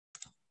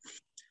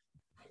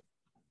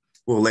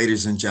Well,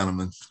 ladies and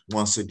gentlemen,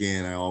 once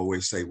again, I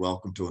always say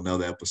welcome to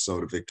another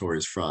episode of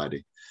Victorious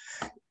Friday.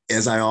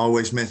 As I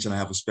always mention, I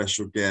have a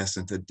special guest,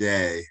 and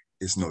today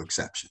is no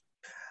exception.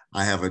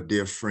 I have a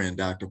dear friend,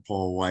 Dr.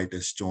 Paul White,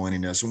 that's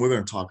joining us, and we're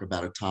going to talk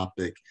about a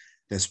topic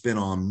that's been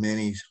on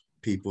many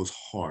people's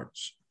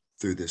hearts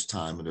through this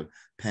time of the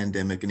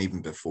pandemic and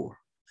even before.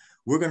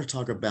 We're going to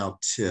talk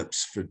about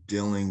tips for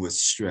dealing with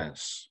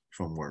stress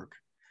from work.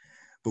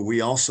 But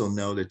we also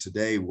know that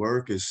today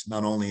work is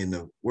not only in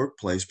the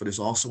workplace, but it's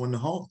also in the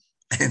home.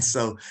 And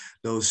so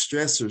those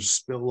stressors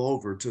spill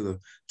over to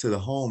the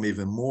home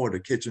even more, the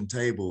kitchen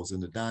tables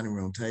and the dining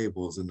room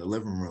tables and the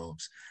living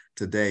rooms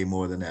today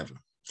more than ever.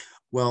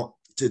 Well,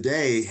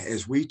 today,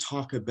 as we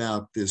talk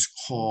about this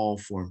call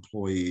for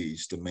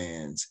employees'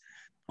 demands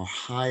are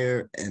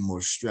higher and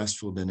more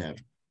stressful than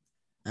ever.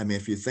 I mean,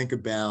 if you think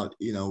about,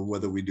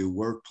 whether we do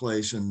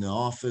workplace in the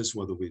office,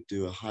 whether we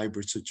do a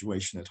hybrid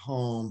situation at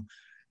home,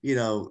 you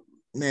know,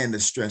 man, the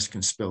stress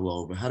can spill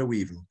over. How do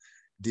we even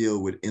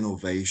deal with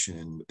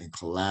innovation and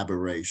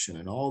collaboration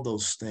and all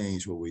those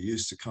things where we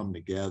used to come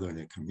together in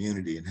a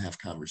community and have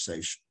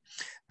conversation?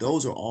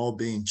 Those are all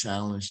being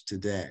challenged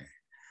today.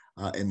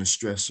 And the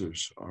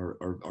stressors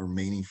are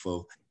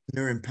meaningful.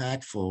 They're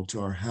impactful to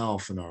our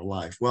health and our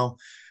life. Well,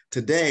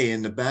 today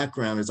in the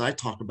background, as I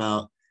talk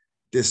about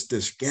this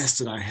guest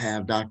that I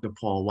have, Dr.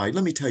 Paul White,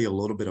 let me tell you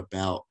a little bit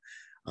about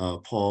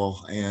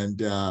Paul.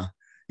 And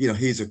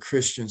he's a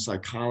Christian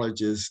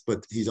psychologist,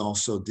 but he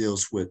also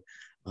deals with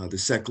the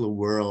secular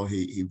world.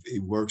 He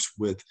works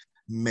with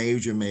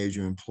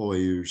major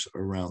employers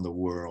around the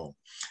world.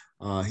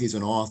 He's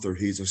an author,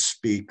 he's a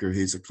speaker,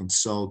 he's a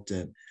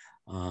consultant,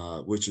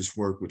 which has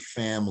worked with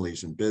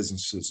families and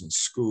businesses and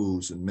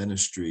schools and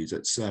ministries,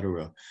 et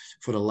cetera,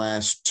 for the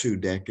last 2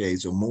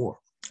 decades or more.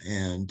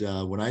 And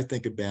when I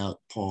think about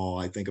Paul,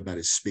 I think about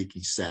his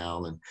speaking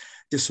style and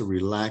just a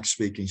relaxed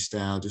speaking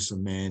style, just a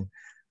man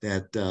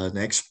that an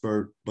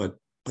expert, but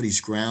he's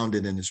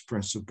grounded in his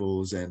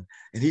principles, and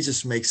he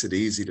just makes it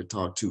easy to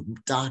talk to.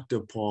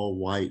 Dr. Paul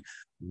White,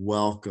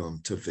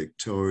 welcome to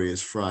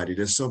Victorious Friday.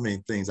 There's so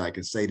many things I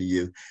can say to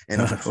you, and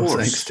of course,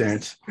 thanks,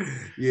 Terrence.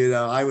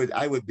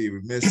 I would be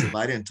remiss if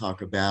I didn't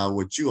talk about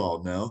what you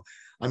all know.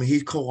 I mean,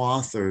 he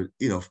co-authored,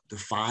 the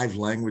 5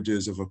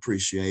 languages of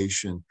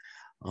appreciation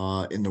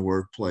in the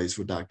workplace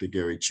with Dr.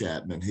 Gary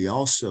Chapman. He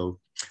also,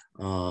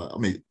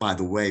 by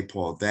the way,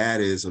 Paul,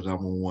 that is a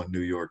 #1 New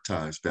York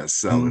Times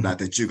bestseller. Not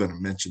that you're going to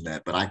mention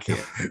that, but I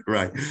can't,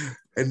 right?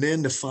 And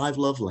then the 5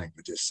 love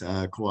languages,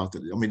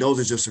 co-authored. I mean, those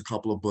are just a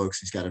couple of books.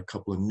 He's got a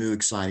couple of new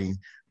exciting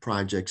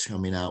projects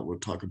coming out we'll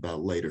talk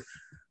about later.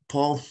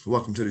 Paul,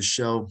 welcome to the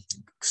show.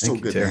 So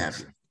good to have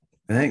you.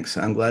 Thanks.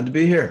 I'm glad to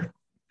be here.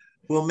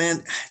 Well,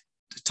 man,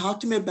 talk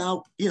to me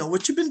about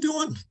what you've been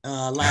doing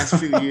last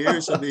few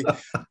years. I mean,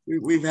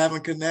 we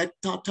haven't connected.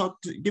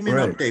 Give me an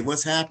update.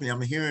 What's happening?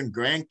 I'm hearing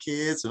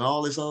grandkids and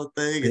all this other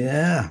thing.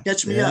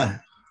 Catch me up.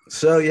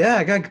 So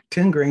I got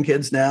 10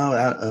 grandkids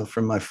now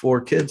from my 4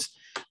 kids.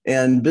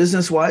 And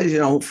business-wise,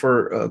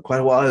 for quite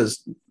a while, I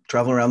was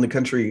traveling around the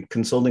country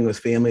consulting with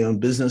family-owned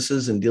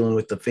businesses and dealing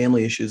with the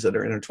family issues that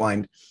are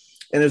intertwined.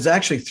 And it was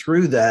actually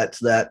through that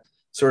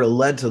sort of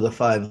led to the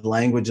 5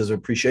 languages of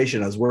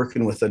appreciation. I was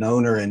working with an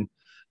owner in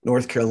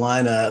North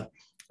Carolina,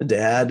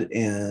 dad,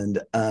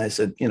 and I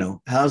said,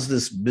 how's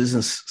this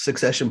business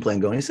succession plan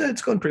going? He said,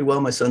 it's going pretty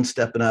well. My son's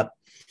stepping up.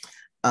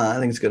 I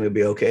think it's going to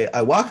be okay.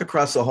 I walk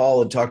across the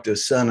hall and talk to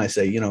his son. I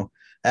say,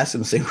 ask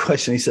him the same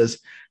question. He says,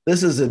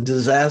 this is a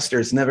disaster.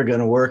 It's never going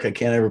to work. I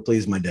can't ever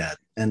please my dad.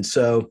 And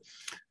so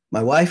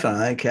my wife and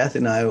I, Kathy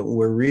and I,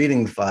 were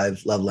reading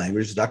 5 love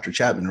languages. Dr.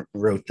 Chapman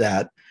wrote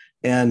that,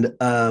 and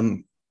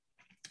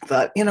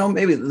thought,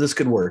 maybe this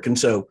could work. And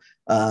so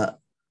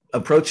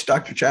approached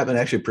Dr. Chapman,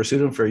 actually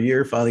pursued him for a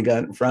year, finally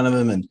got in front of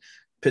him and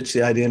pitched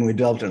the idea. And we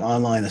developed an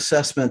online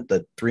assessment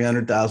that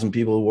 300,000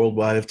 people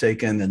worldwide have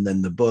taken, and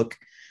then the book.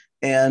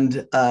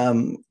 And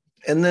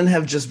then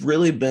have just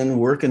really been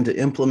working to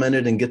implement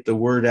it and get the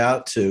word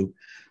out to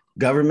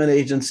government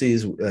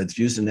agencies. It's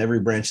used in every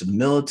branch of the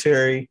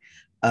military.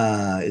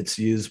 It's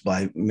used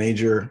by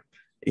major,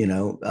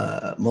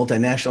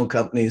 multinational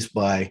companies,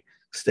 by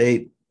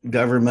state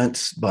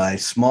governments, by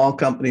small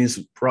companies,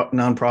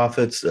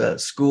 nonprofits,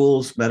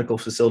 schools, medical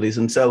facilities.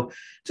 And so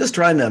just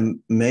trying to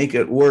make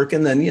it work.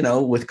 And then,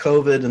 with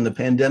COVID and the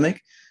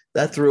pandemic,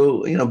 that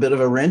threw, a bit of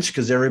a wrench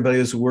because everybody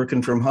was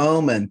working from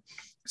home. And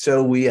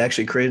so we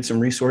actually created some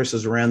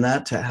resources around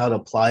that to how to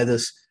apply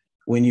this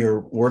when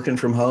you're working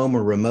from home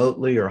or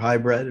remotely or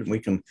hybrid. And we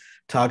can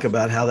talk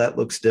about how that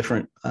looks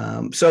different.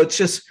 So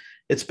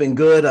it's been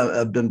good.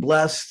 I've been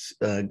blessed.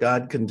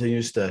 God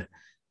continues to,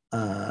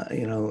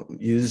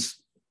 use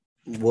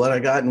what I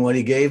got and what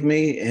he gave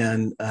me.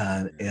 And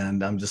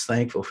I'm just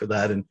thankful for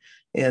that. And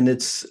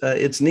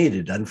it's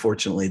needed,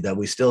 unfortunately, that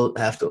we still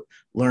have to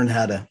learn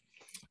how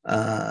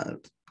to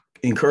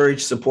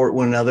encourage, support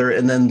one another,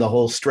 and then the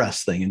whole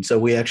stress thing. And so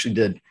we actually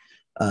did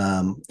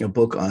a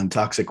book on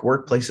toxic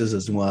workplaces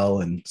as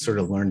well, and sort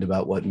of learned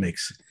about what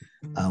makes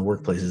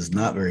workplaces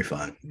not very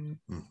fun.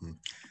 Mm-hmm.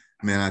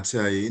 Man, I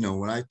tell you,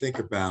 when I think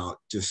about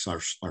just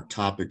our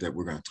topic that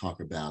we're going to talk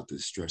about, the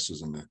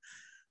stresses in the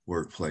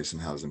workplace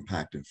and how it's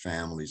impacting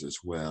families as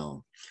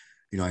well.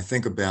 I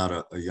think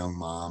about a young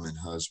mom and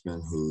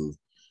husband who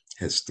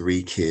has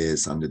three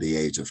kids under the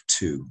age of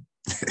two,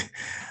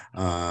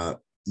 uh,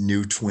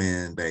 new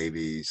twin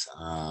babies.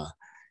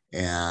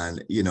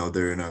 And,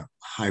 they're in a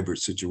hybrid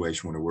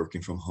situation when they're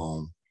working from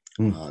home.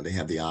 Mm. They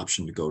have the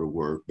option to go to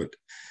work, but,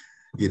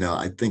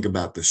 I think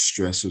about the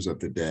stressors of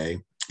the day,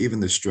 even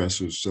the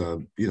stressors,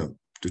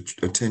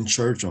 to attend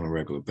church on a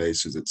regular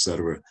basis, et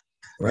cetera,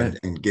 Right.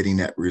 and getting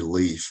that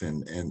relief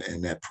and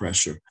that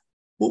pressure.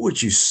 What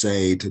would you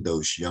say to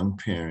those young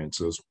parents,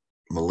 those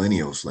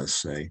millennials, let's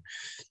say,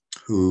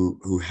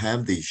 who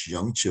have these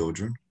young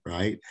children,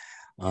 right?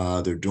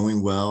 They're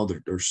doing well.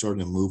 They're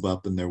starting to move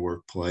up in their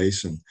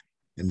workplace, and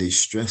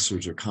these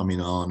stressors are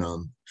coming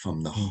on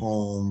from the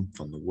home,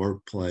 from the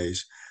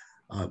workplace.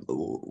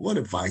 What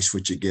advice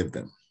would you give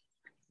them?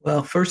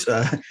 Well, first,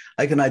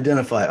 I can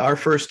identify our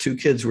first two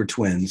kids were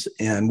twins,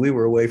 and we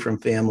were away from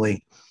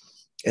family.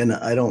 And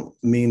I don't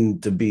mean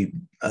to be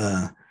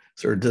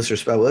sort of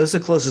disrespectful. It's the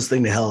closest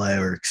thing to hell I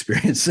ever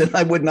experienced, and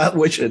I would not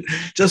wish it.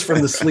 Just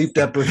from the sleep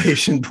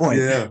deprivation point,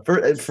 Yeah.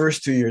 for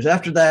first 2 years.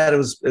 After that, it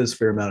was a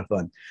fair amount of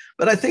fun.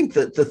 But I think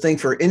that the thing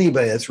for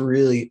anybody that's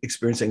really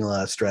experiencing a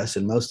lot of stress,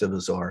 and most of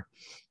us are,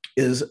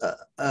 is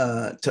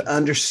to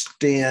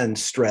understand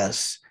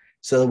stress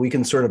so that we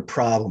can sort of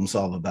problem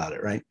solve about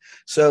it, right?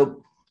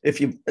 So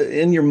if you,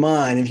 in your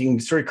mind, if you can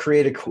sort of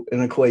create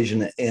an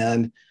equation,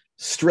 and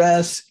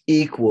stress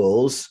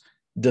equals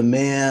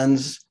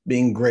demands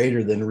being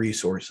greater than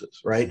resources,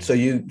 right? So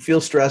you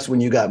feel stressed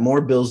when you got more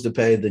bills to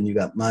pay than you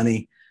got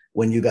money,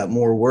 when you got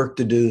more work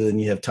to do than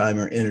you have time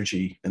or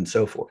energy, and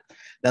so forth.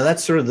 Now,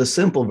 that's sort of the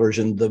simple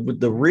version.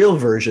 The real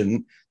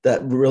version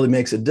that really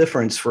makes a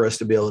difference for us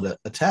to be able to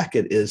attack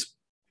it is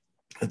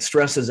that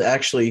stress is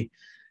actually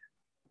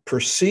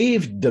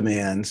perceived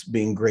demands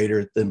being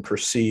greater than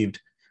perceived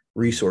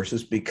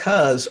resources,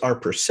 because our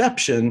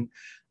perception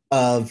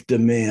of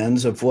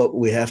demands of what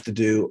we have to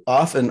do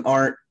often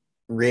aren't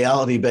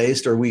reality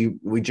based, or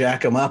we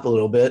jack them up a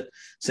little bit.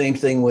 Same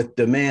thing with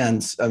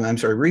demands. I'm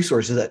sorry,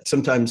 resources, that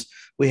sometimes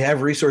we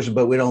have resources,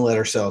 but we don't let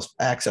ourselves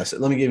access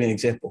it. Let me give you an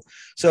example.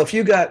 So if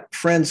you got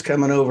friends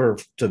coming over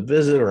to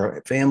visit,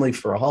 or family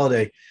for a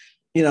holiday,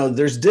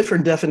 there's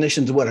different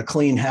definitions of what a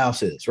clean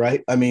house is,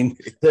 right? I mean,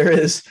 there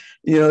is,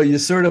 you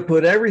sort of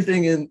put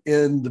everything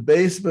in the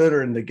basement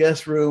or in the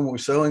guest room or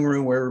sewing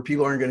room, wherever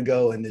people aren't going to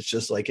go. And it's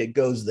just like, it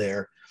goes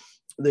there.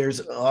 There's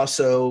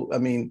also, I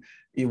mean,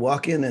 you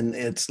walk in and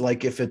it's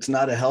like, if it's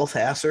not a health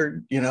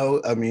hazard,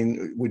 I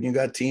mean, when you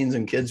got teens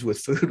and kids with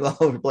food all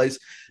over the place,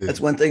 that's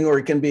one thing. Or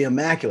it can be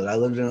immaculate. I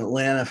lived in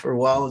Atlanta for a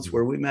while. It's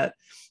where we met.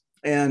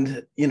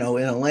 And, in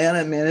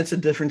Atlanta, man, it's a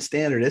different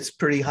standard. It's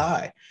pretty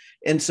high.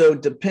 And so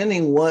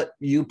depending what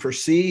you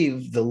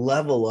perceive the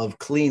level of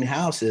clean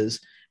house is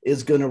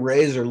going to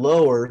raise or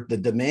lower the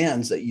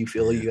demands that you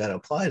feel you got to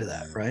apply to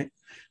that, right?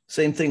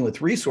 Same thing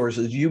with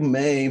resources. You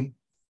may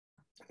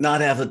not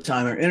have the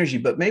time or energy,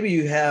 but maybe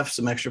you have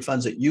some extra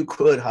funds that you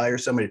could hire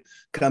somebody to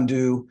come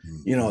do,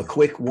 a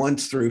quick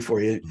once through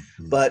for you.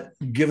 But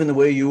given the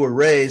way you were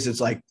raised,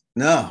 it's like,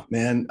 no,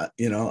 man,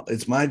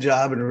 it's my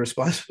job and a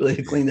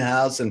responsibility to clean the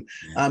house. And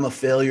I'm a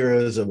failure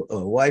as a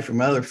wife or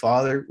mother,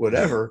 father,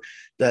 whatever,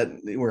 that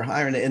we're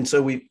hiring. And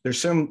so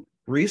there's some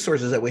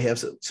resources that we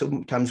have.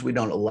 Sometimes we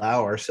don't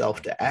allow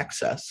ourselves to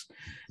access,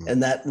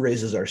 and that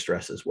raises our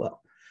stress as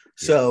well.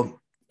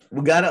 So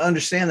we got to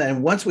understand that.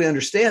 And once we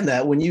understand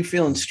that, when you're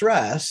feeling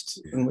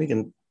stressed, and we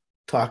can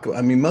talk,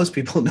 I mean, most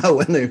people know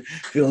when they're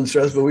feeling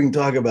stressed, but we can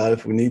talk about it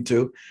if we need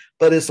to.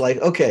 But it's like,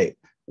 okay,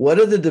 what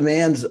are the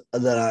demands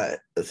that I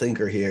think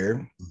are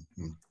here?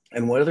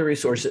 And what are the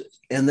resources?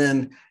 And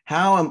then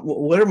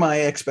what are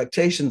my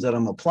expectations that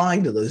I'm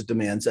applying to those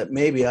demands that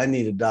maybe I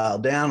need to dial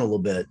down a little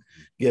bit,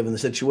 given the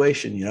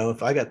situation?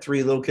 If I got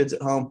three little kids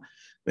at home,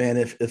 man,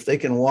 if they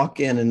can walk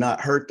in and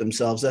not hurt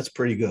themselves, that's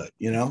pretty good,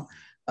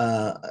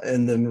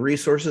 and then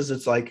resources,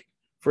 it's like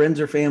friends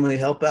or family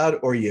help out,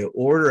 or you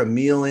order a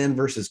meal in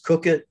versus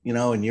cook it,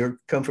 and you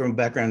come from a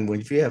background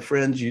when, if you have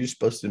friends, you're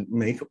supposed to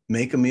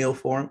make a meal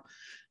for them.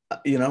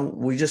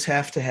 We just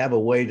have to have a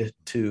way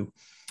to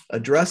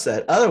address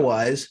that.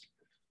 Otherwise,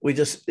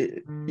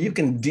 you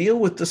can deal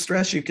with the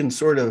stress. You can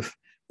sort of,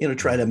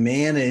 try to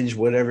manage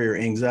whatever your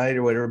anxiety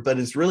or whatever, but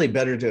it's really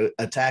better to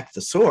attack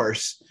the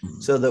source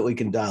so that we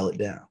can dial it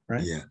down.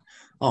 Right. Yeah.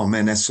 Oh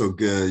man, that's so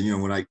good.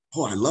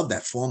 I love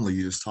that formula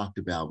you just talked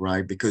about,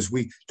 right? Because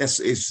that's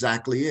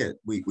exactly it.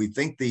 We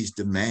think these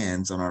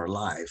demands on our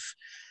life,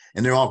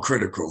 and they're all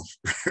critical,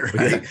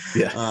 right?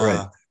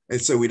 Right.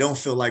 And so we don't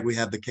feel like we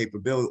have the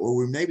capability, or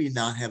we maybe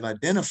not have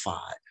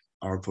identified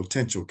our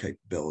potential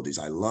capabilities.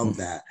 I love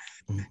that.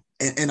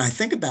 And I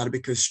think about it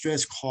because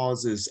stress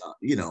causes,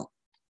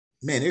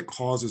 it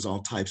causes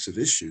all types of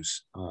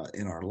issues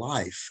in our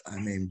life. I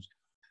mean,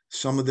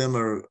 some of them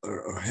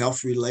are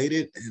health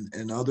related,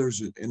 and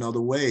others in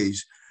other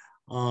ways.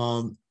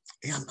 I'm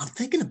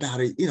thinking about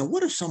it.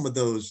 What are some of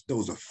those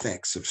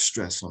effects of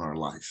stress on our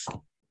life?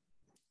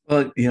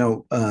 Well,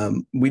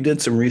 we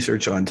did some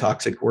research on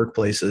toxic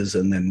workplaces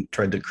and then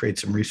tried to create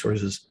some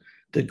resources,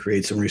 did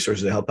create some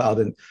resources to help out.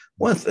 And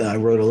one thing, I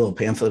wrote a little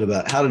pamphlet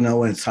about how to know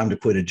when it's time to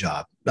quit a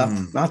job.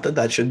 Not that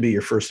that should be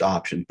your first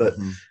option, but,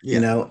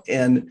 Yeah.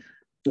 And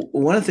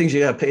one of the things you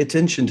got to pay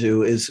attention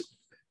to is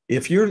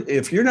if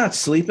you're not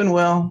sleeping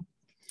well,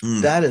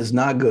 that is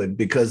not good,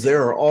 because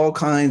there are all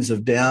kinds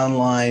of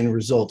downline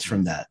results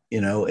from that,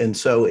 And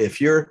so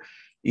if you're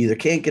either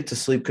can't get to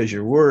sleep because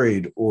you're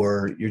worried,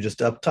 or you're just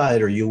uptight,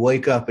 or you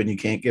wake up and you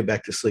can't get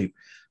back to sleep,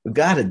 we've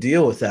got to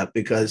deal with that,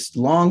 because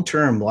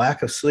long-term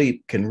lack of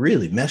sleep can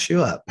really mess you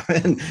up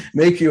and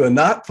make you a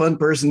not fun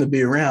person to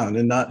be around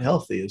and not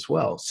healthy as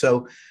well.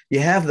 So you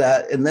have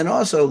that. And then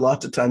also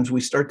lots of times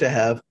we start to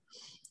have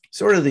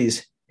sort of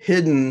these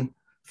hidden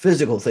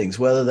physical things,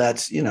 whether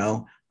that's,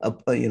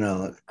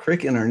 a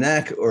crick in our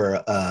neck,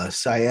 or a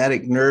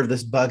sciatic nerve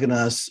that's bugging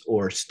us,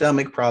 or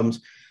stomach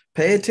problems.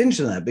 Pay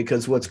attention to that,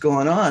 because what's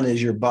going on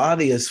is your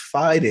body is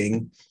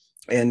fighting,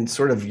 and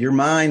sort of your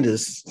mind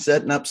is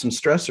setting up some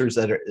stressors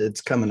that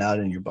it's coming out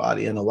in your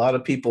body. And a lot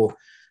of people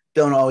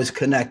don't always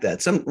connect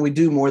that. We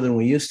do more than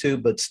we used to,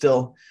 but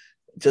still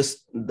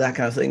just that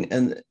kind of thing.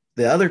 And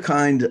the other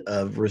kind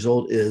of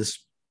result is,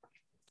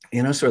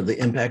 sort of the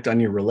impact on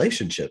your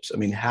relationships. I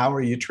mean, how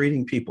are you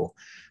treating people?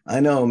 I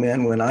know,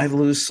 man, when I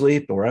lose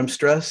sleep or I'm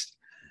stressed,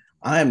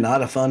 I am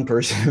not a fun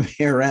person to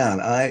be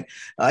around.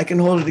 I can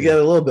hold it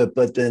together a little bit,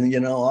 but then,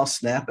 I'll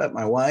snap at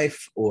my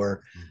wife,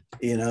 or,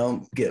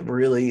 get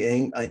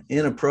really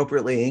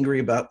inappropriately angry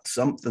about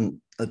something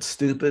that's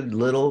stupid,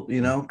 little,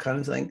 kind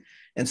of thing.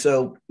 And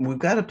so we've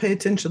got to pay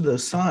attention to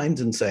those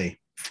signs and say,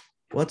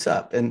 what's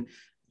up? And,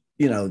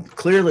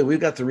 clearly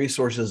we've got the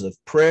resources of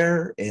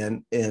prayer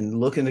and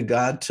looking to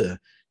God to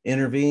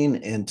intervene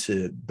and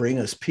to bring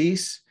us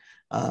peace.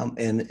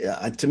 And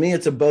to me,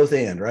 it's a both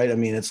and, right? I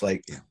mean, it's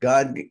like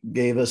God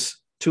gave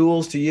us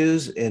tools to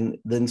use, and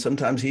then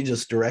sometimes he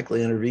just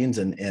directly intervenes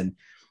and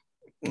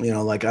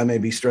like I may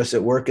be stressed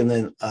at work, and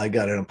then I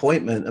got an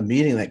appointment, a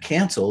meeting that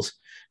cancels,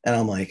 and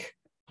I'm like,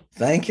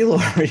 thank you,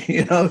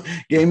 Lord,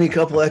 gave me a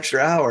couple extra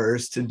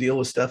hours to deal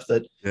with stuff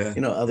that,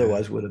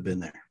 otherwise would have been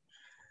there.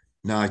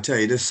 Now, I tell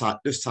you, this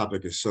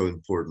topic is so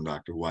important,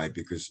 Dr. White,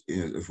 because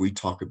if we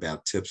talk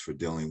about tips for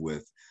dealing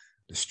with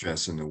the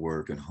stress in the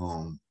work and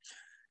home,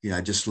 I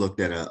just looked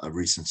at a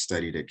recent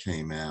study that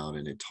came out,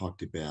 and it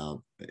talked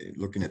about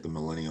looking at the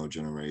millennial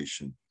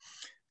generation,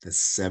 that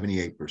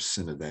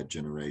 78% of that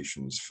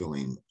generation is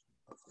feeling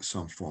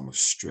some form of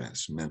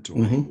stress,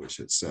 mental anguish,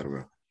 et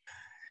cetera.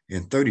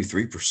 And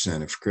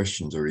 33% of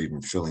Christians are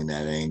even feeling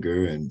that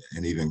anger and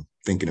even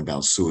thinking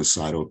about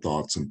suicidal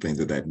thoughts and things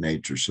of that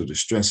nature. So the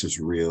stress is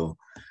real,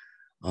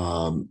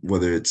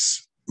 whether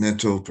it's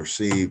mental,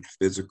 perceived,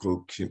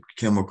 physical,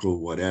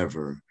 chemical,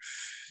 whatever.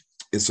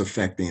 It's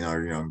affecting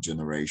our young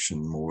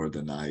generation more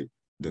than I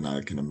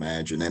can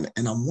imagine.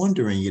 And I'm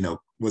wondering,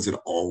 was it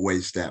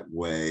always that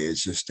way?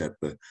 It's just that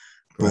the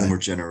boomer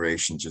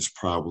generation just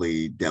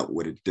probably dealt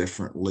with it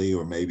differently,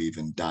 or maybe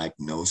even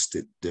diagnosed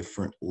it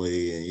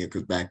differently. And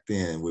because back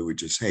then we would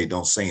just, hey,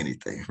 don't say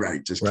anything,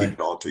 right? Just keep it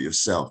all to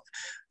yourself,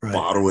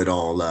 bottle it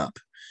all up.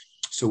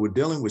 So we're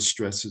dealing with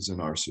stresses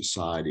in our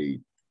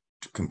society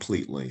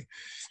completely.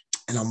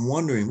 And I'm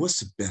wondering, what's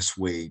the best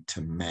way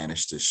to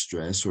manage the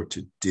stress or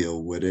to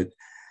deal with it,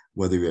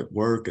 whether you're at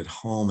work, at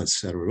home, et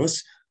cetera?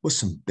 What's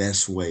some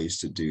best ways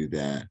to do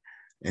that?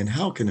 And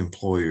how can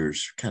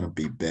employers kind of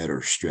be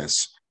better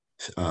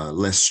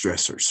less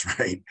stressors,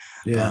 right?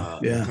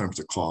 In terms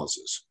of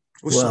causes.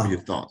 What's some of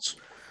your thoughts?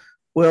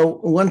 Well,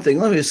 one thing,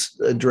 let me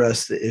just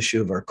address the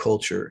issue of our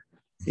culture.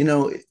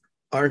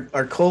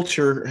 Our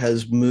culture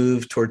has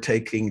moved toward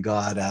taking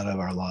God out of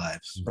our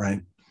lives,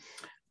 right?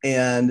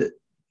 And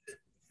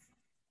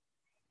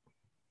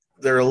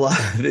there are a lot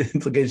of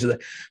implications of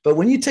that. But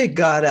when you take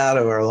God out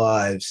of our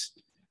lives,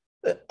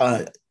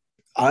 I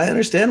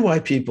understand why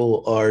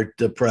people are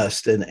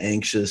depressed and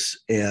anxious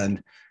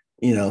and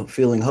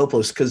feeling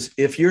hopeless, because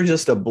if you're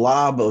just a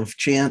blob of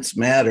chance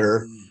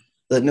matter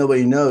that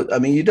nobody knows, I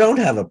mean, you don't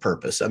have a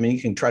purpose. I mean,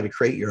 you can try to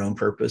create your own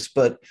purpose,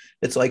 but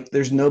it's like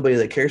there's nobody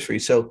that cares for you.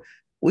 So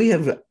we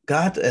have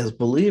got, as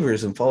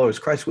believers and followers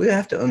of Christ, we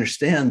have to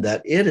understand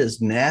that it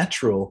is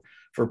natural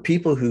for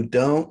people who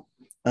don't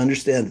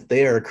understand that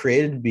they are a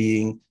created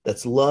being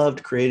that's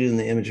loved, created in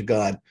the image of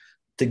God,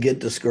 to get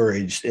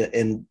discouraged.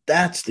 And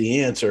that's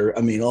the answer.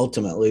 I mean,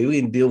 ultimately,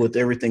 we can deal with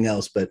everything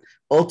else, but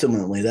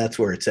ultimately that's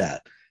where it's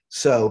at.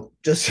 So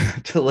just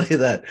to lay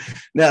that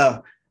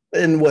now,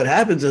 and what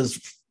happens is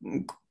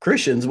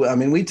Christians, I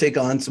mean, we take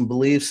on some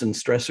beliefs and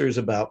stressors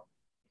about,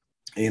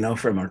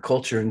 from our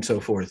culture and so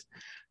forth.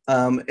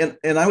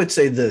 And I would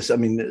say this, I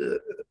mean,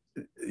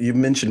 you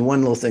mentioned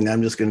one little thing.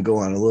 I'm just going to go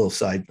on a little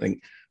side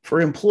thing.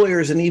 For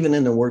employers and even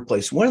in the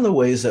workplace, one of the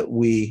ways that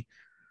we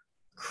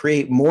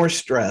create more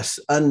stress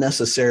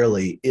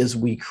unnecessarily is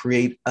we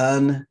create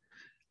or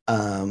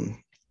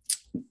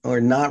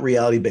not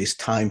reality-based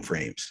time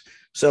frames.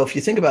 So if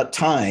you think about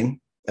time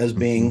as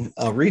being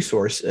a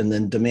resource and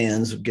then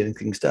demands of getting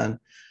things done,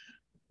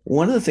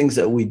 one of the things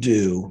that we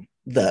do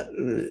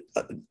that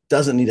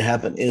doesn't need to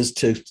happen is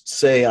to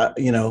say,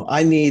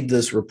 I need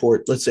this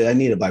report. Let's say I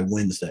need it by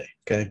Wednesday,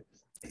 okay,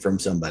 from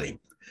somebody.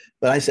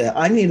 But I say,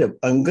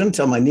 I'm going to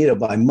tell them I need it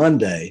by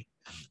Monday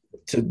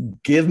to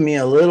give me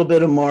a little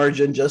bit of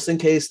margin just in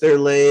case they're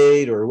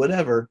late or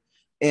whatever.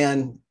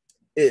 And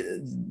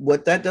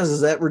what that does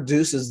is that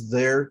reduces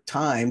their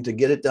time to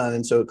get it done.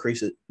 And so it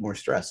creates more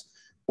stress.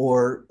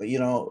 Or,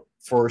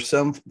 for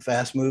some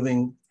fast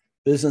moving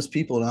business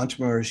people and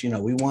entrepreneurs,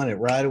 we want it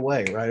right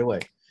away.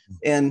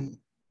 And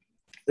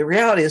the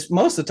reality is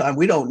most of the time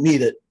we don't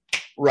need it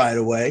right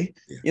away.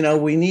 Yeah.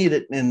 We need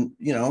it in,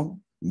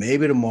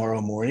 maybe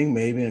tomorrow morning,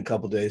 maybe in a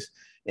couple of days.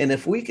 And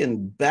if we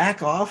can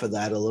back off of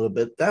that a little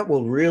bit, that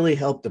will really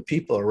help the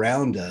people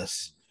around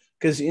us.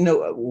 Because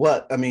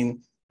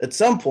at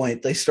some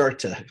point they start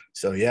to,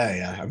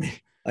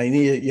 I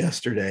need it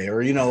yesterday,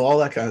 or, all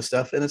that kind of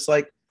stuff. And it's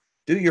like,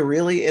 do you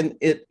really? And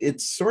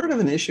it's sort of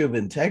an issue of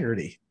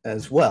integrity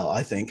as well,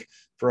 I think,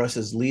 for us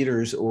as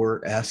leaders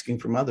or asking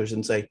from others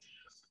and say,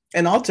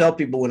 and I'll tell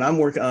people when I'm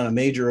working on a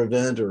major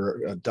event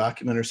or a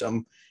document or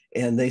something,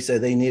 and they say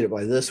they need it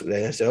by this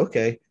day, I say,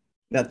 okay,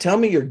 now tell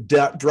me your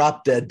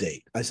drop dead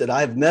date. I said,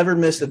 I've never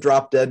missed a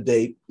drop dead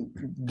date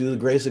due to the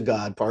grace of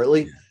God,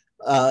 partly.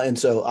 And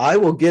so I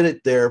will get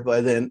it there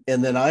by then.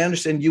 And then I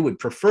understand you would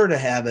prefer to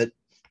have it,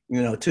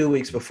 2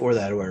 weeks before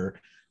that or whatever.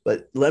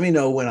 But let me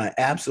know when I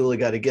absolutely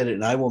got to get it,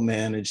 and I will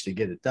manage to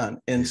get it done.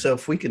 And so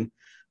if we can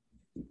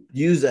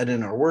use that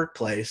in our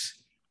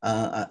workplace,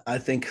 I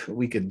think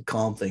we could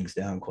calm things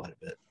down quite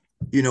a bit.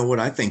 You know what?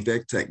 I think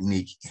that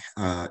technique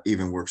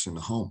even works in the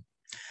home,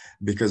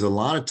 because a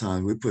lot of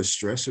times we put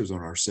stressors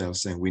on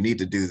ourselves saying we need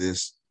to do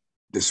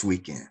this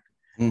weekend.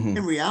 Mm-hmm.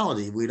 In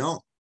reality, we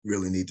don't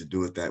really need to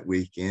do it that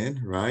weekend,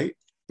 right?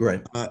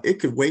 Right.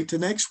 It could wait till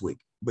next week,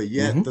 but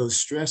yet those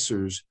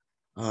stressors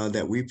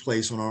that we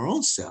place on our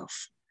own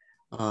self,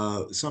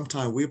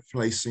 sometimes we're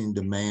placing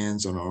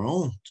demands on our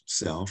own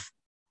self,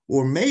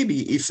 or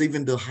maybe it's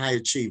even the high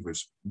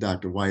achievers,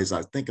 Dr. White, as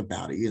I think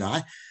about it.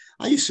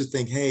 I used to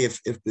think, hey,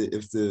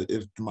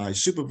 if my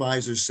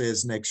supervisor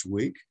says next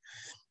week,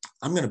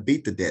 I'm going to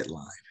beat the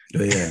deadline.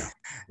 Yeah.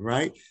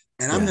 Right.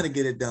 And I'm going to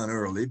get it done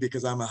early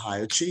because I'm a high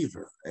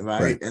achiever.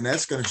 Right. And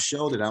that's going to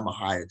show that I'm a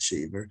high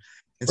achiever.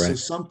 And so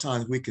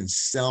sometimes we can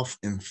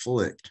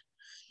self-inflict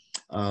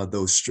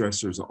those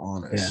stressors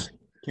on us.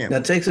 Yeah.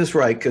 That takes us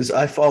right, because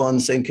I fall in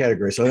the same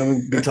category. So I'm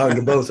going to be talking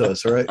to both of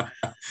us. All right.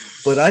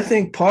 But I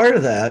think part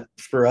of that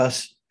for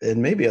us,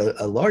 and maybe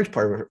a large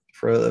part of it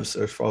for us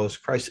as followers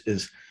of Christ,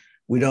 is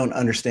we don't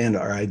understand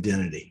our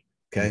identity.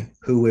 Okay.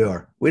 Who we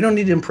are. We don't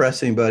need to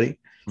impress anybody.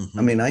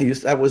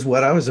 Mm-hmm. That was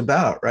what I was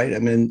about,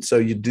 right? So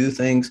you do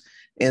things,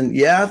 and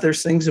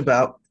there's things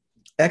about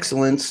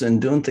excellence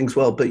and doing things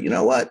well, but you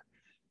know what?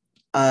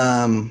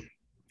 I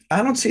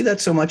don't see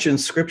that so much in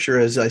scripture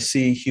as I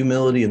see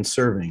humility and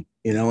serving,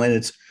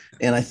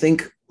 and I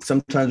think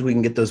sometimes we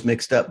can get those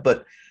mixed up,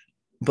 but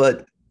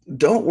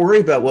don't worry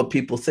about what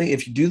people think.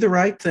 If you do the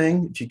right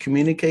thing, if you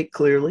communicate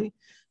clearly,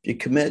 if you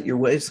commit your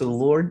ways to the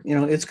Lord,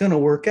 it's going to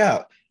work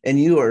out. And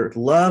you are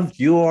loved.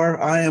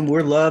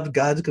 We're loved.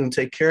 God's going to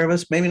take care of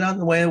us. Maybe not in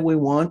the way we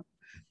want,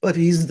 but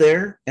he's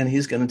there and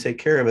he's going to take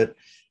care of it.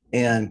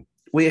 And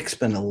we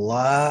expend a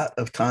lot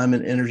of time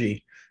and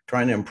energy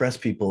trying to impress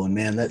people. And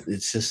man, it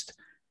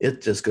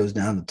just goes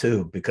down the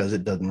tube because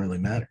it doesn't really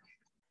matter.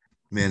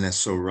 Man, that's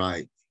so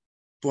right.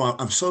 Well,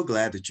 I'm so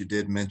glad that you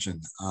did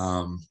mention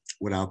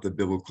without the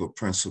biblical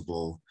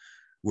principle,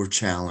 we're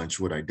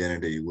challenged with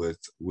identity,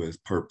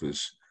 with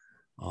purpose.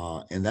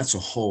 And that's a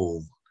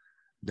hole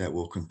that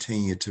will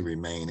continue to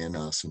remain in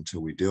us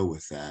until we deal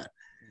with that.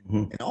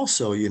 Mm-hmm. And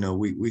also,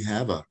 we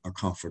have a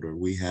comforter.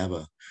 We have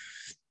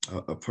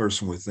a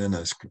person within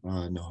us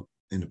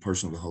in the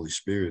person of the Holy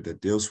Spirit that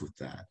deals with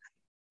that.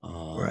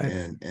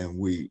 Right. And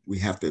we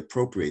have to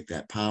appropriate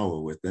that power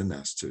within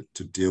us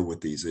to deal with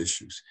these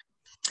issues.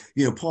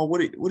 Paul, what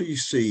do you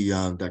see,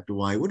 Dr.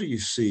 White, what do you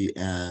see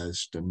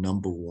as the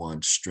number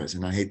one stress?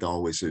 And I hate to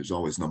always say there's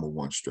always number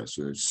one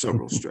stressor. There's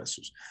several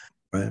stressors.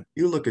 Right.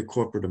 You look at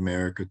corporate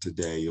America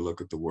today, you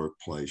look at the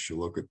workplace, you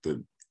look at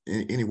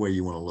any way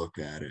you want to look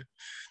at it.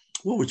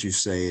 What would you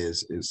say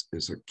is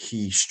a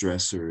key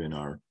stressor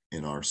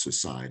in our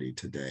society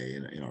today,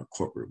 in our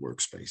corporate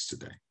workspace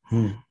today?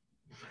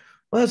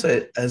 Well,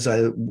 as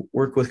I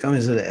work with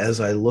companies, as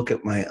I look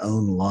at my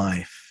own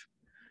life,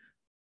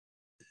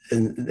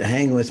 and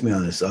hang with me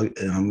on this,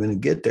 and I'm going to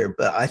get there,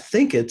 but I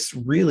think it's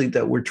really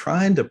that we're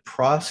trying to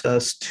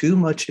process too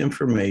much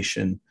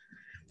information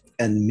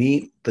and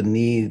meet the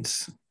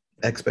needs,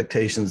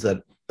 expectations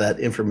that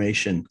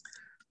information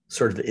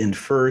sort of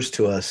infers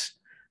to us.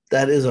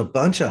 That is a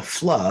bunch of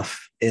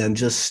fluff and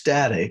just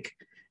static.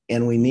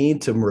 And we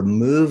need to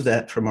remove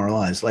that from our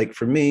lives. Like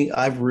for me,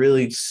 I've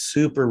really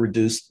super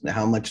reduced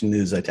how much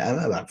news I take. I'm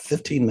about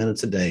 15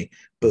 minutes a day.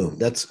 Boom.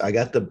 I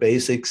got the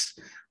basics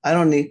I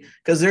don't need,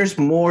 because there's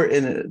more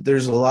in it.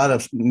 There's a lot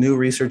of new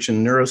research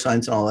in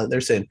neuroscience and all that.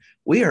 They're saying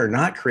we are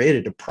not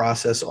created to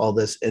process all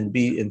this and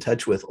be in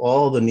touch with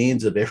all the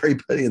needs of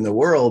everybody in the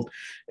world.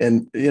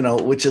 And,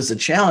 which is a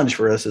challenge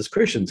for us as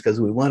Christians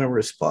because we want to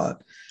respond.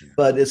 Yeah.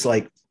 But it's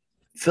like,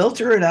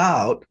 filter it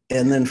out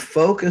and then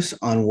focus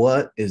on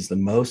what is the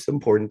most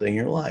important thing in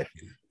your life.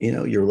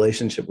 Your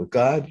relationship with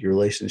God, your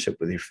relationship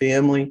with your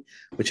family,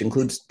 which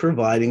includes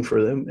providing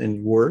for them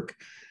and work.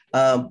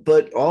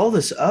 But all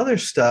this other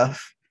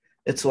stuff,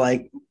 it's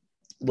like,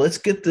 let's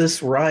get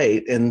this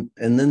right. And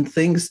then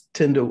things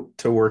tend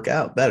to work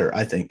out better,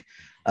 I think.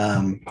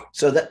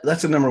 So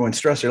that's the number one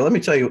stressor. Let me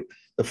tell you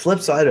the flip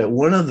side of it.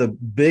 One of the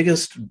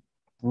biggest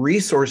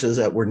resources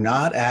that we're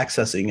not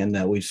accessing and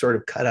that we've sort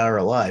of cut out of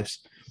our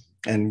lives,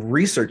 and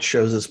research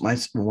shows us,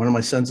 one of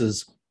my sons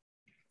is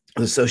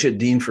the associate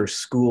dean for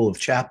School of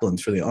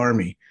Chaplains for the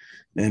Army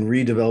and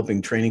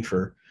redeveloping training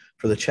for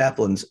the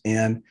chaplains.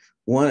 And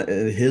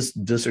his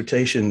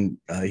dissertation,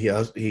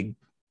 he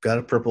got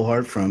a Purple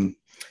Heart from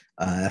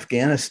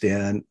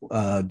Afghanistan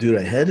due to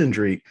a head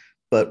injury,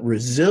 but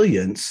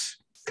resilience,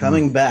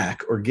 coming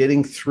back or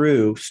getting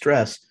through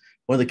stress,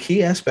 one of the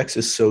key aspects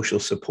is social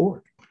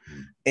support.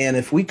 And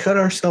if we cut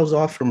ourselves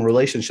off from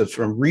relationships,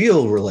 from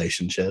real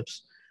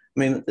relationships, I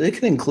mean, it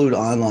can include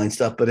online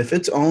stuff, but if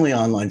it's only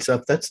online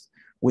stuff,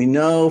 we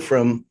know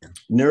from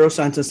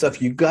neuroscience and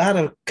stuff, you got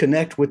to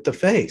connect with the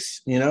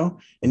face, and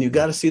you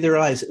got to see their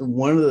eyes. And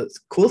one of the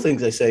cool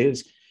things they say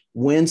is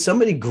when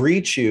somebody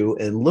greets you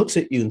and looks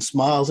at you and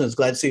smiles and is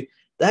glad to see you,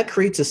 that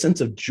creates a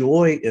sense of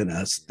joy in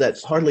us that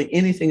hardly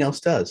anything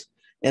else does.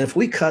 And if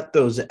we cut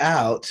those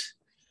out,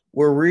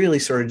 we're really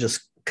sort of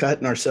just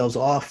cutting ourselves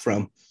off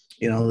from,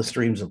 the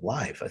streams of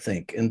life, I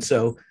think. And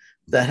so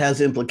that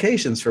has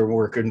implications for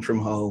working from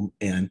home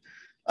and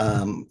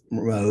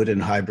remote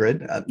and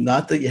hybrid.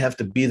 Not that you have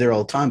to be there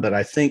all the time, but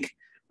I think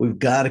we've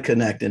got to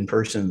connect in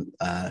person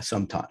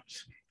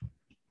sometimes.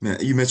 Now,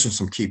 you mentioned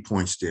some key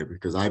points there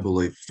because I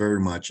believe very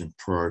much in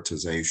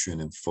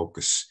prioritization and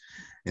focus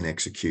and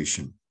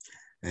execution.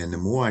 And the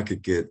more I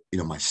could get,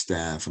 my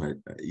staff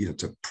and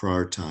to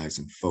prioritize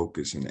and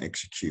focus and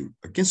execute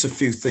against a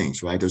few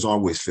things, right? There's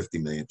always 50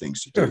 million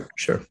things to do.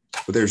 Sure.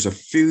 But there's a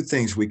few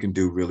things we can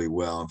do really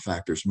well. In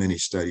fact, there's many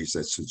studies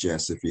that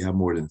suggest if you have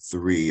more than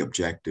 3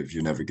 objectives,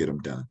 you never get them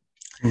done,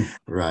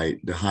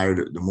 right?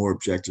 The more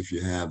objectives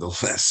you have, the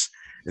less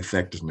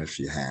effectiveness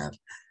you have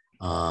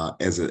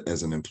as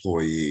an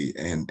employee.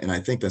 And I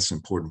think that's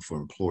important for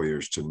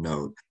employers to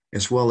note,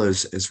 as well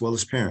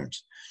as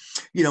parents.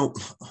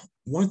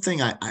 One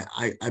thing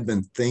I've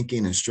been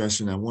thinking and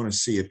stressing, I want to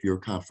see if your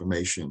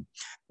confirmation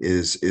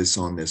is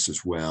on this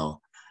as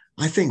well.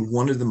 I think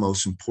one of the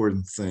most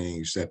important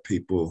things that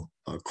people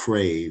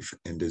crave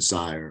and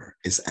desire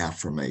is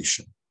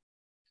affirmation.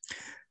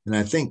 And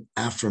I think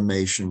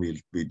affirmation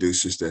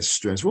reduces that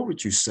stress. What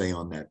would you say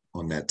on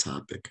that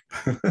topic?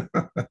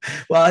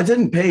 Well, I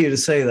didn't pay you to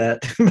say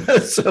that.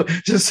 So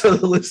just so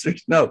the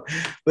listeners know,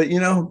 but,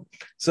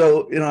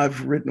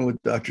 I've written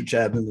with Dr.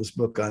 Chapman this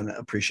book on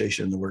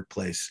appreciation in the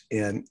workplace.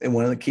 And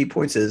one of the key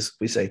points is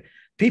we say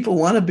people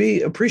want to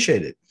be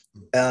appreciated,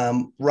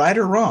 right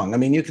or wrong. I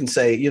mean, you can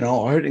say,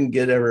 I didn't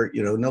get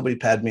nobody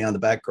patted me on the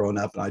back growing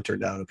up and I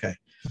turned out okay.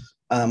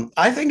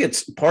 I think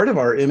it's part of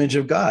our image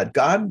of God.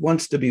 God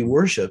wants to be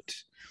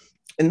worshiped,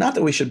 and not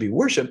that we should be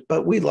worshiped,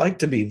 but we like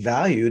to be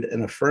valued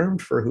and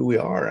affirmed for who we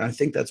are. And I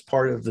think that's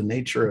part of the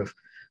nature of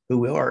who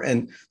we are.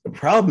 And the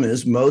problem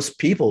is most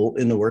people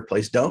in the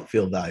workplace don't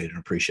feel valued and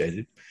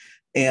appreciated.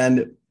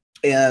 And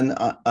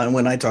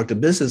when I talk to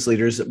business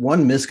leaders,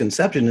 one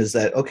misconception is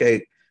that,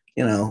 okay,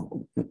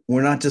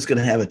 we're not just going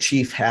to have a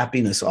chief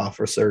happiness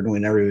officer and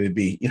when everybody would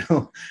be,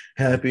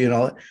 happy and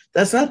all that.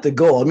 That's not the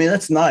goal. I mean,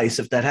 that's nice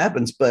if that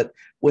happens. But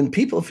when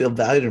people feel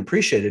valued and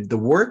appreciated, the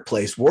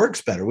workplace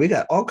works better. We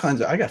got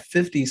I got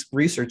 50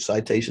 research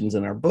citations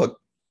in our book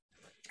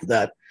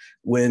that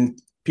when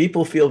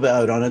people feel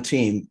valued on a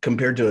team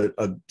compared to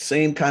a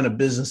same kind of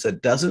business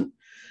that doesn't,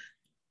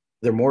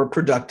 they're more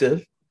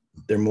productive,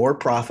 they're more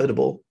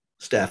profitable,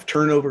 staff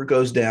turnover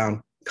goes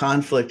down,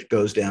 conflict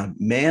goes down,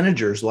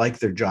 managers like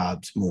their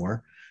jobs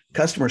more,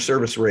 customer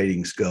service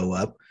ratings go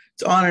up.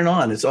 It's on and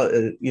on. It's,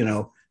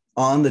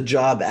 on the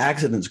job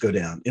accidents go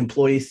down,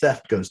 employee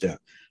theft goes down.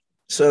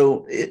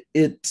 So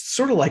it's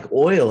sort of like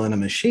oil in a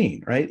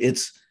machine, right?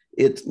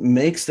 It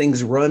makes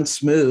things run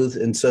smooth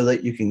and so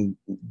that you can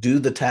do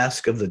the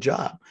task of the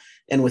job.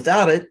 And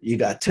without it, you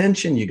got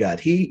tension, you got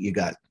heat, you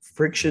got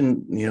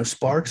friction,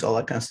 sparks, all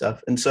that kind of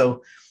stuff. And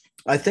so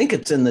I think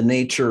it's in the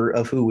nature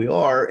of who we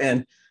are.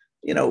 And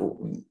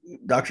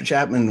Dr.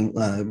 Chapman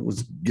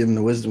was given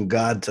the wisdom of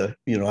God to,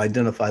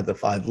 identify the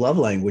 5 love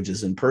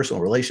languages in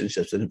personal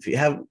relationships. And if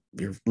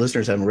your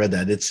listeners haven't read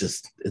that, it's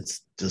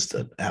just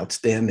an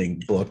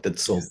outstanding book that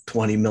sold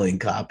 20 million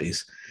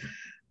copies.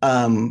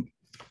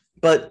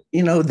 But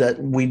that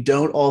we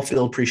don't all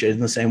feel appreciated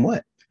in the same way.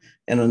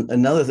 And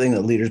another thing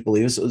that leaders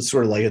believe is it's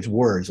sort of like it's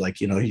words,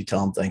 like, you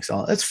tell them thanks,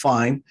 that's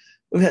fine.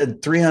 We've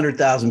had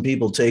 300,000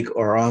 people take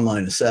our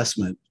online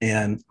assessment,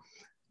 and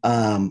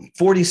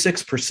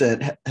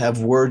 46%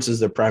 have words as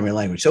their primary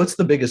language. So it's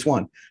the biggest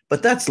one,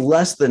 but that's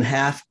less than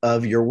half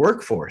of your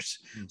workforce.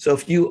 So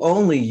if you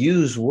only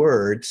use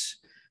words,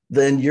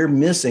 then you're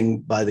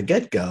missing by the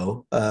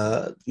get-go,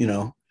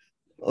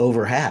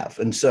 over half.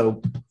 And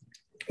so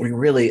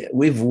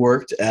we've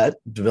worked at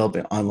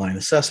developing online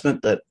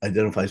assessment that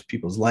identifies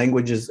people's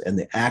languages and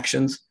the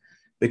actions,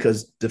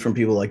 because different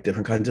people like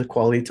different kinds of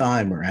quality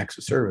time or acts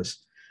of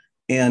service.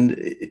 And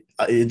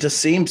it just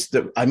seems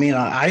that,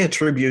 I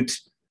attribute,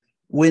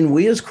 when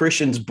we as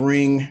Christians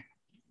bring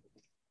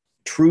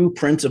true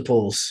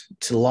principles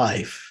to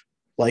life,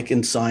 like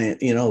in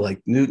science,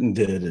 like Newton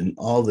did and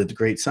all the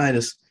great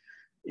scientists,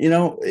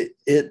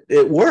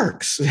 it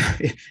works.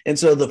 And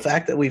so the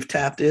fact that we've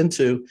tapped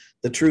into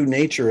the true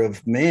nature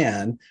of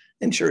man,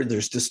 and sure,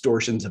 there's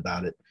distortions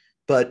about it,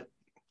 but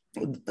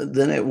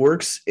then it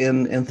works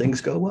and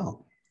things go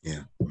well.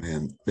 Yeah,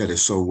 man, that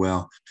is so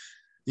well.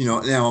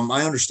 Now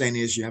my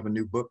understanding is you have a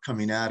new book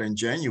coming out in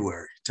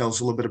January. Tell us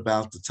a little bit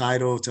about the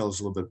title. Tell us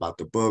a little bit about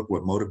the book,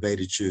 what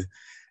motivated you,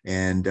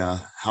 and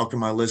how can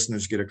my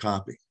listeners get a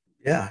copy?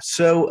 Yeah,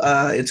 so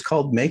it's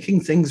called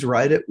Making Things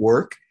Right at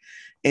Work,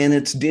 and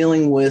it's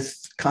dealing with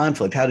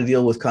conflict, how to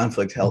deal with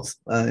conflict health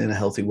in a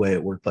healthy way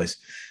at workplace.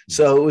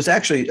 So it was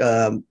actually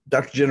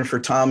Dr. Jennifer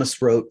Thomas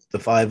wrote The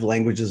 5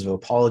 Languages of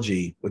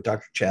Apology with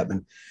Dr.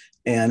 Chapman.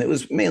 And it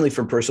was mainly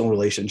for personal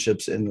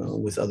relationships and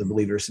with other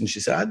believers. And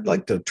she said, I'd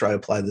like to try to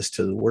apply this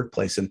to the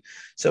workplace. And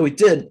so we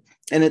did.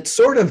 And it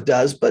sort of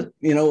does, but,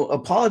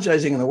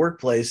 apologizing in the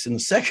workplace, in the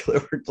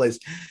secular workplace,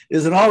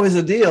 isn't always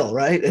a deal,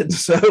 right? And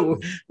so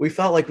we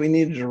felt like we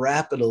needed to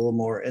wrap it a little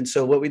more. And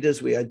so what we did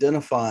is we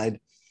identified,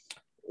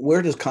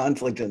 where does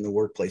conflict in the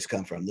workplace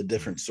come from, the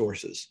different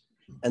sources?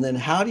 And then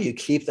how do you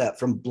keep that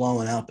from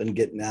blowing up and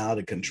getting out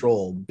of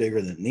control,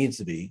 bigger than it needs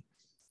to be?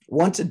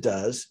 Once it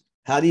does,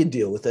 how do you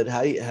deal with it?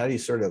 How do you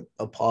sort of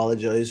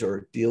apologize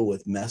or deal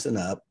with messing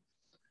up?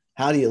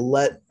 How do you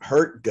let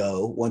hurt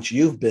go once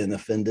you've been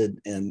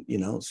offended and,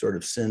 sort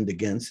of sinned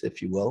against,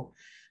 if you will?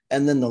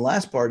 And then the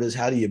last part is,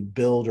 how do you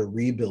build or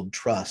rebuild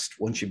trust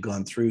once you've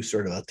gone through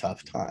sort of a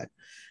tough time?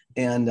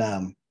 And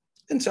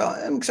so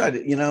I'm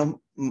excited.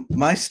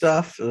 My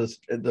stuff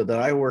that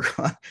I work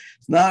on,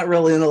 it's not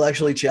really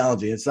intellectually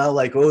challenging. It's not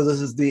like, oh, this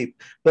is deep,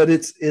 but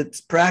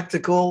it's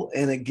practical,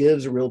 and it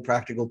gives real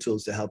practical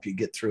tools to help you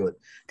get through it.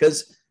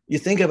 Because you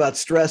think about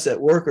stress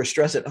at work or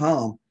stress at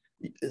home,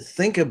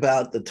 think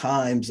about the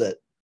times that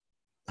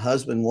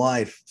husband,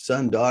 wife,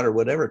 son, daughter,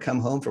 whatever, come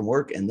home from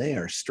work and they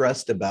are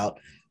stressed about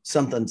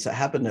something's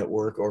happened at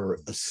work or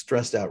a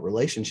stressed out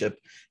relationship.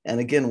 And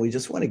again, we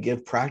just want to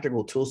give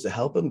practical tools to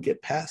help them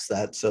get past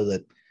that, so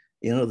that,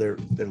 their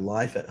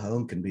life at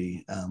home can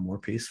be more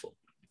peaceful.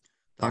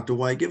 Dr.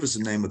 White, give us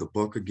the name of the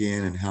book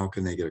again, and how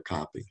can they get a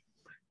copy?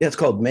 Yeah, it's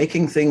called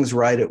Making Things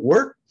Right at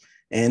Work,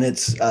 and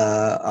it's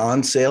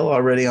on sale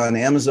already on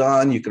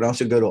Amazon. You can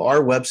also go to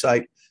our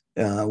website,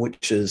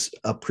 which is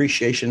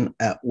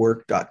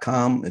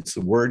appreciationatwork.com. It's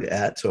the word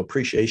at, so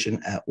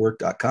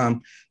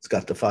appreciationatwork.com. It's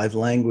got the 5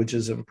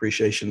 languages of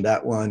appreciation,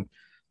 that one,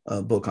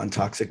 book on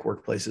toxic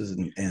workplaces,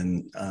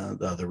 and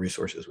the other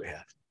resources we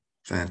have.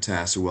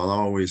 Fantastic. Well, I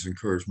always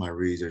encourage my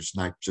readers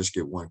not just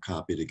get one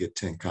copy, to get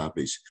 10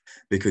 copies,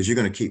 because you're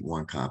going to keep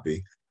one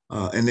copy.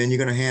 And then you're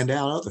going to hand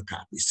out other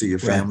copies to your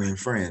family and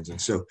friends.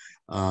 And so,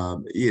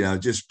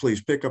 just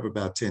please pick up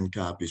about 10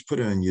 copies,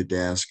 put it on your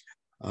desk,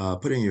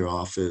 put it in your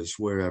office,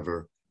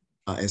 wherever.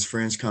 As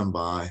friends come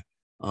by,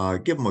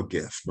 give them a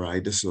gift,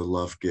 right? This is a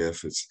love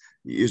gift.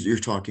 You're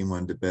talking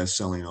one of the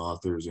best-selling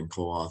authors and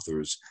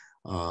co-authors,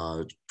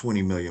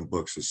 20 million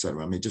books, et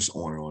cetera. Just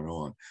on and on and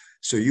on.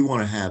 So you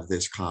want to have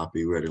this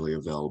copy readily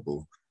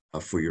available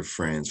for your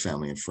friends,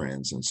 family and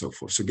friends, and so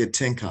forth. So get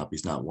 10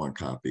 copies, not one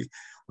copy.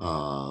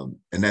 And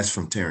that's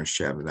from Terrence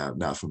Chapman,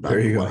 not from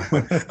Dr. White.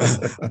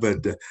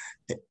 But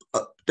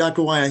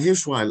Dr. White,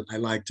 here's why I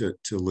like to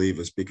leave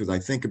us, because I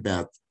think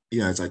about,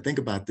 as I think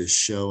about this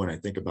show and I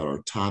think about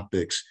our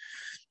topics,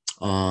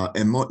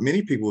 and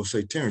many people will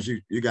say, Terrence,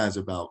 you guys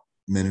are about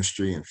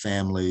ministry and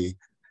family,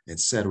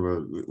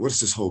 etc. What's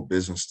this whole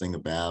business thing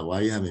about? Why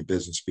are you having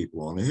business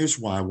people on? And here's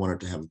why I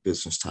wanted to have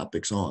business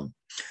topics on.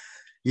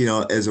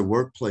 As a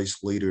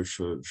workplace leader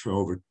for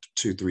over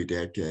 2-3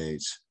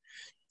 decades,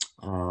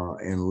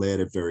 and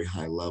led at very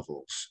high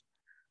levels,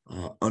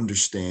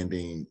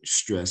 understanding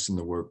stress in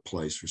the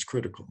workplace was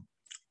critical.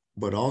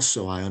 But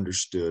also I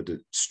understood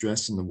that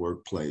stress in the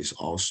workplace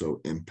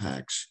also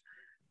impacts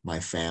my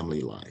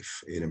family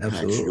life. It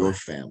impacts your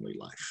family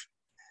life.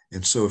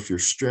 And so if you're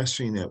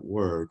stressing at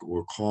work,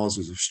 or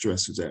causes of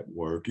stresses at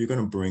work, you're going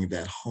to bring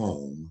that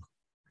home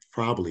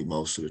probably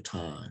most of the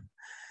time,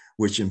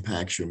 which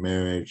impacts your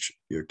marriage,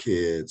 your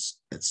kids,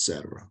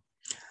 etc.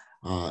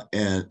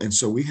 And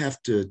so we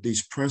have to,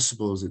 these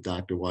principles that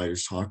Dr. White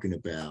is talking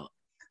about,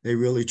 they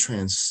really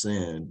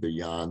transcend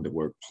beyond the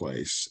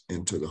workplace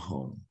into the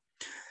home.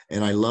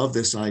 And I love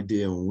this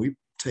idea, when we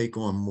take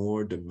on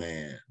more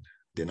demand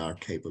than our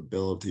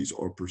capabilities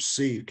or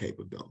perceived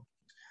capability,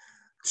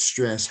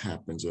 stress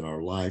happens in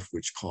our life,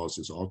 which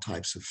causes all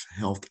types of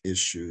health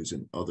issues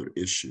and other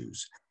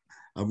issues.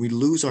 we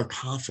lose our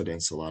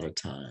confidence a lot of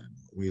time.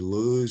 We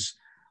lose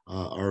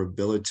our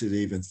ability to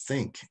even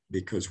think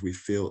because we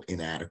feel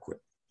inadequate.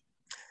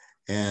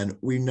 And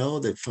we know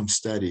that from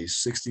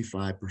studies,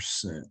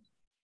 65%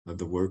 of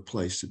the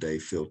workplace today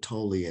feel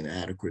totally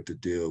inadequate to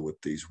deal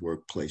with these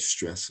workplace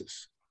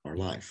stresses of our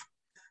life.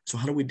 So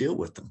how do we deal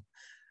with them?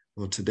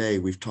 Well, today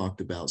we've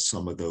talked about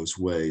some of those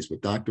ways,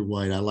 but Dr.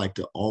 White, I like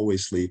to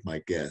always leave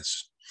my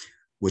guests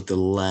with the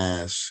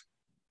last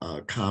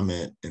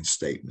comment and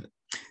statement.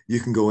 You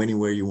can go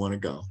anywhere you want to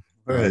go.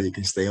 Right. You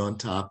can stay on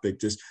topic.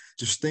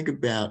 Just think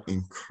about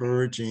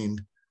encouraging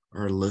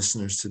our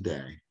listeners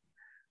today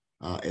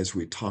as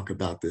we talk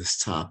about this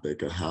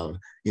topic of how,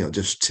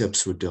 just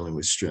tips for dealing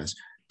with stress.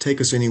 Take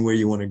us anywhere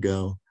you want to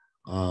go,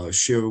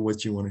 share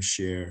what you want to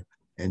share,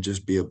 and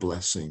just be a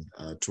blessing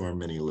to our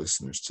many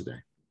listeners today.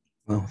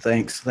 Well,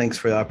 thanks. Thanks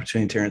for the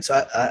opportunity, Terrence.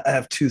 I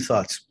have two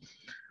thoughts.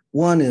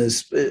 One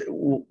is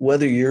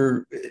whether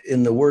you're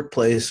in the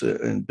workplace,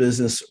 in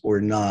business or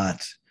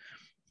not,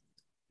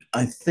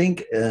 I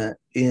think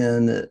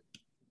in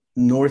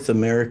North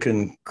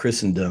American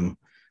Christendom,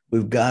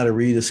 we've got to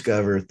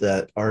rediscover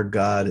that our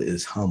God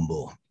is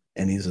humble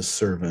and he's a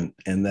servant,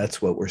 and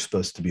that's what we're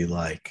supposed to be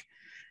like.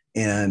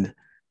 And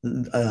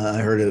I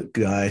heard a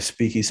guy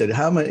speak. He said,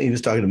 he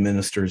was talking to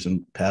ministers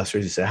and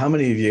pastors. He said, how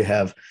many of you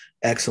have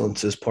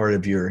excellence as part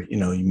of your,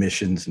 your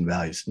missions and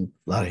values? And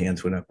a lot of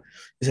hands went up.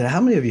 He said,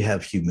 how many of you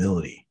have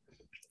humility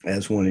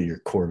as one of your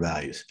core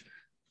values?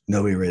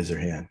 Nobody raised their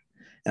hand.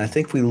 And I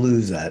think we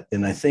lose that.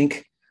 And I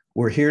think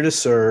we're here to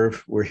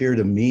serve. We're here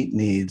to meet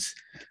needs,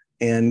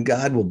 and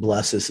God will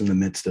bless us in the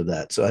midst of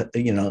that. So,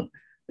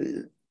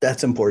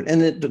 that's important.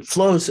 And it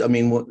flows. I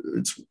mean,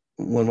 it's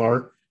one of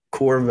our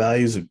core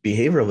values,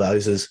 behavioral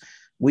values, is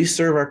we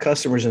serve our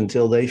customers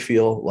until they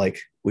feel like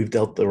we've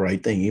dealt the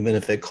right thing, even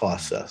if it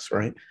costs us,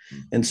 right?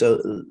 And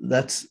so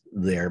that's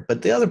there.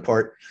 But the other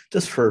part,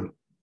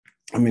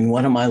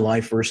 one of my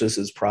life verses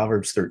is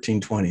Proverbs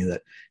 13:20,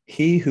 that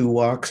he who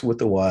walks with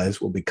the wise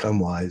will become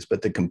wise,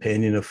 but the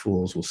companion of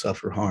fools will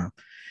suffer harm.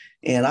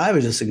 And I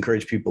would just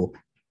encourage people,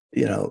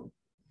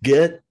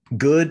 get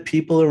good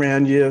people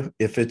around you.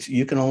 If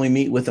you can only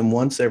meet with them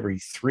once every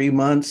 3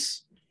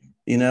 months,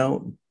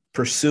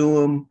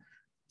 pursue them,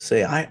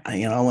 say, I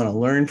want to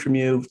learn from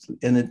you.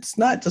 And it's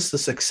not just a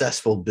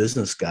successful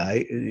business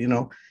guy,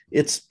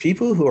 it's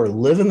people who are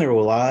living their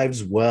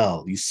lives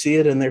well. You see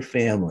it in their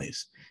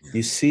families.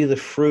 You see the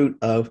fruit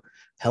of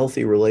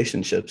healthy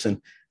relationships,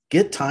 and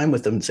get time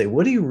with them and say,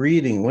 what are you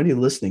reading? What are you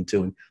listening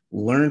to? And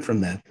learn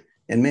from that.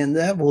 And man,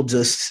 that will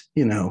just,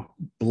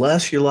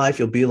 bless your life.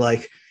 You'll be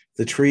like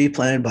the tree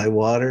planted by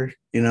water,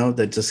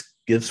 that just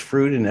gives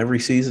fruit in every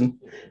season.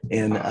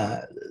 And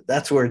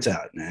that's where it's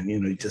at, man.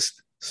 You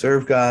just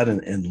serve God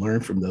and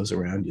learn from those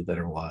around you that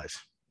are wise.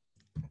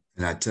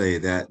 And I tell you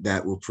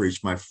that will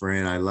preach, my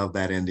friend. I love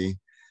that ending.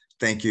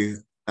 Thank you,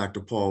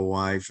 Dr. Paul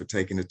White, for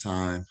taking the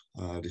time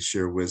to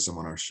share wisdom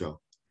on our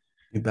show.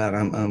 You bet.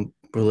 I'm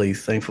really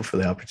thankful for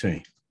the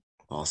opportunity.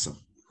 Awesome.